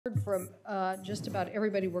Heard from just about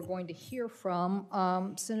everybody we're going to hear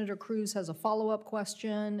from. Senator Cruz has a follow-up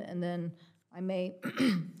question, and then I may,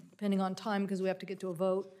 depending on time, because we have to get to a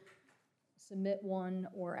vote, submit one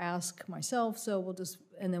or ask myself. So we'll just,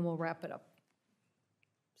 and then we'll wrap it up.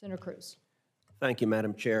 Senator Cruz. Thank you,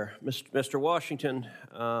 Madam Chair. Mr. Washington,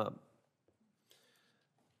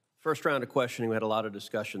 first round of questioning, we had a lot of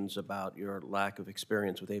discussions about your lack of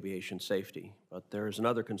experience with aviation safety, but there is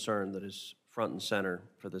another concern that is front and center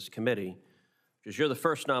for this committee, because you're the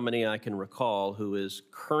first nominee I can recall who is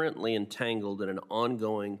currently entangled in an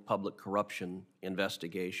ongoing public corruption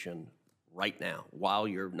investigation right now, while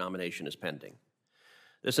your nomination is pending.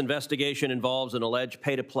 This investigation involves an alleged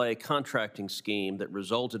pay-to-play contracting scheme that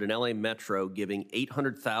resulted in LA Metro giving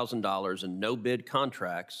 $800,000 in no-bid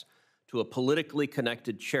contracts to a politically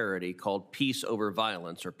connected charity called Peace Over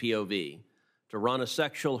Violence, or POV, to run a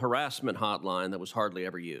sexual harassment hotline that was hardly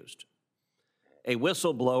ever used. A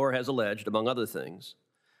whistleblower has alleged, among other things,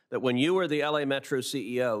 that when you were the LA Metro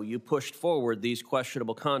CEO, you pushed forward these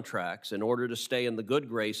questionable contracts in order to stay in the good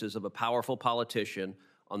graces of a powerful politician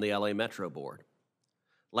on the LA Metro board.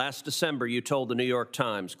 Last December, you told the New York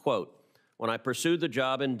Times, quote, "When I pursued the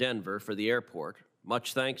job in Denver for the airport,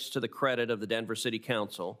 much thanks to the credit of the Denver City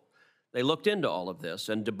Council, they looked into all of this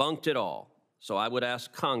and debunked it all, so I would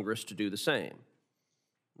ask Congress to do the same."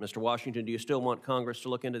 Mr. Washington, do you still want Congress to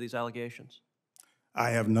look into these allegations?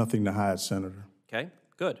 I have nothing to hide, Senator. Okay,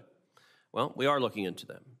 good. Well, we are looking into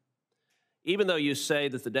them. Even though you say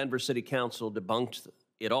that the Denver City Council debunked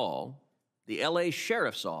it all, the LA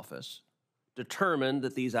Sheriff's Office determined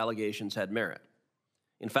that these allegations had merit.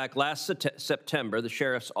 In fact, last September, the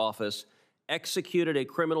Sheriff's Office executed a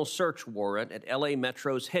criminal search warrant at LA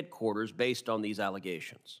Metro's headquarters based on these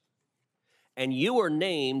allegations. And you were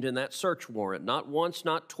named in that search warrant, not once,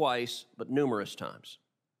 not twice, but numerous times.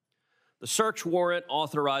 The search warrant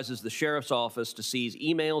authorizes the Sheriff's Office to seize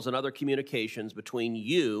emails and other communications between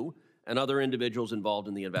you and other individuals involved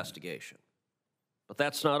in the investigation. But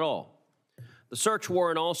that's not all. The search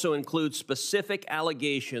warrant also includes specific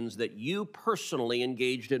allegations that you personally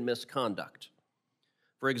engaged in misconduct.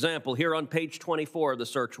 For example, here on page 24 of the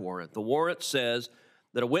search warrant, the warrant says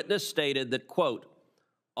that a witness stated that, quote,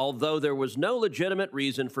 "Although there was no legitimate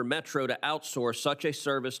reason for Metro to outsource such a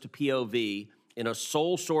service to POV in a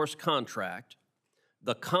sole source contract,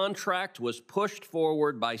 the contract was pushed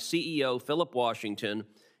forward by CEO Phillip Washington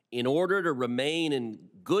in order to remain in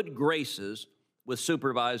good graces with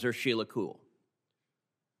Supervisor Sheila Kuhl."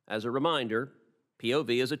 As a reminder,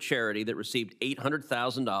 POV is a charity that received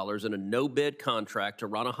 $800,000 in a no-bid contract to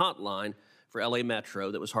run a hotline for LA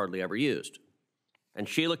Metro that was hardly ever used. And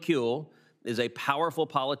Sheila Kuhl is a powerful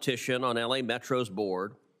politician on LA Metro's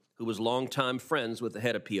board who was longtime friends with the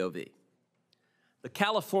head of POV. The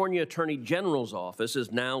California Attorney General's office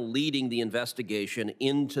is now leading the investigation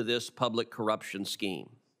into this public corruption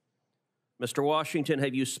scheme. Mr. Washington,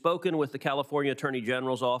 have you spoken with the California Attorney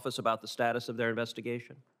General's office about the status of their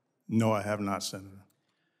investigation? No, I have not, Senator.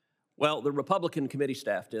 Well, the Republican committee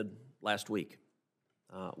staff did last week.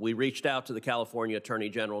 We reached out to the California Attorney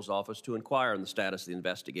General's office to inquire on the status of the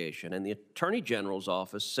investigation, and the Attorney General's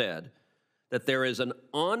office said that there is an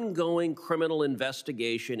ongoing criminal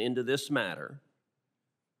investigation into this matter.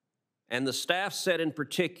 And the staff said in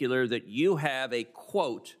particular that you have a,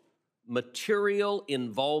 quote, "material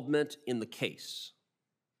involvement in the case,"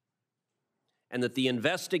 and that the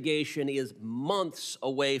investigation is months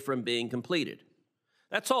away from being completed.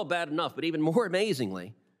 That's all bad enough, but even more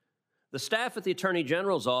amazingly, the staff at the Attorney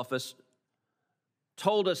General's office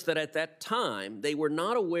told us that at that time, they were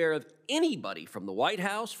not aware of anybody from the White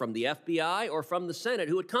House, from the FBI, or from the Senate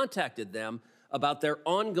who had contacted them about their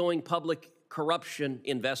ongoing public corruption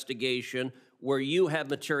investigation where you have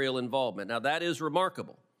material involvement. Now, that is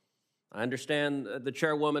remarkable. I understand the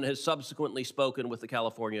chairwoman has subsequently spoken with the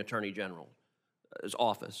California Attorney General's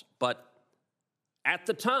office, but at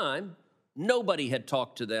the time, nobody had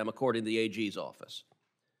talked to them, according to the AG's office.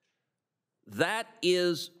 That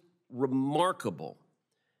is remarkable,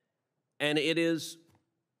 and it is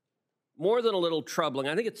more than a little troubling.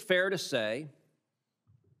 I think it's fair to say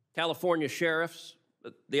California sheriffs,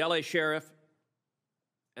 the LA sheriff,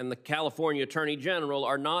 and the California Attorney General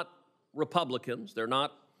are not Republicans. They're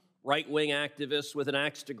not right-wing activists with an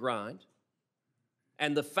axe to grind.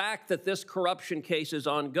 And the fact that this corruption case is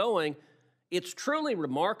ongoing, it's truly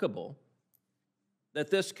remarkable that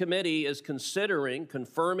this committee is considering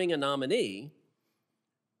confirming a nominee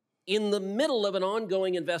in the middle of an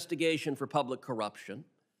ongoing investigation for public corruption.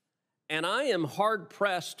 And I am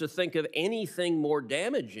hard-pressed to think of anything more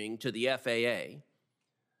damaging to the FAA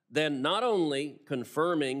then not only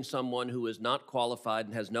confirming someone who is not qualified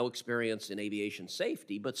and has no experience in aviation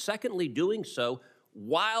safety, but secondly, doing so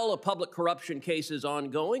while a public corruption case is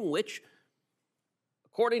ongoing, which,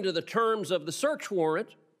 according to the terms of the search warrant,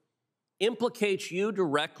 implicates you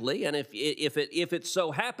directly. And if it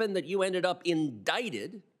so happened that you ended up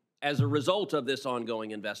indicted as a result of this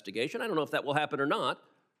ongoing investigation, I don't know if that will happen or not,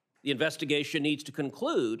 the investigation needs to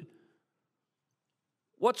conclude.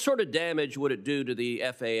 What sort of damage would it do to the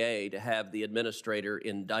FAA to have the administrator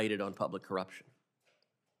indicted on public corruption?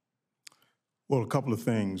 Well, a couple of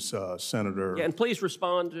things, Senator. Yeah, and please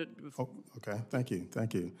respond. Oh, okay, thank you,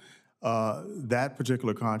 thank you. That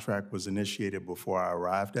particular contract was initiated before I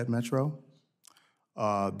arrived at Metro.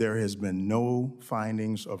 There has been no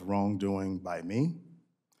findings of wrongdoing by me.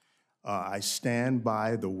 I stand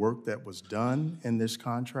by the work that was done in this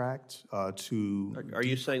contract to... Are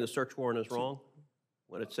you saying the search warrant is wrong?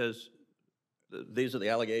 When it says, these are the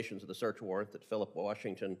allegations of the search warrant, that Phillip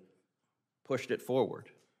Washington pushed it forward?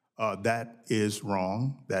 That is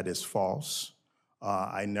wrong. That is false.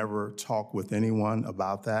 I never talked with anyone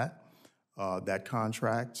about that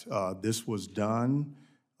contract. This was done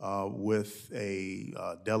with a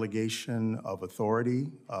delegation of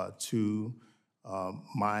authority to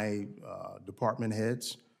my department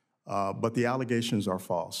heads, but the allegations are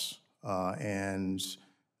false.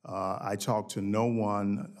 I talked to no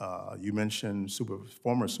one. You mentioned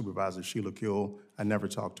former Supervisor Sheila Kuehl. I never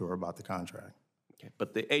talked to her about the contract. Okay.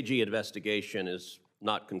 But the AG investigation is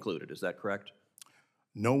not concluded, is that correct?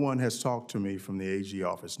 No one has talked to me from the AG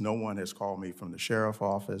office. No one has called me from the sheriff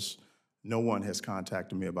office. No one has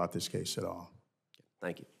contacted me about this case at all.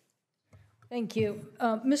 Thank you. Thank you.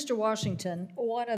 Mr. Washington, one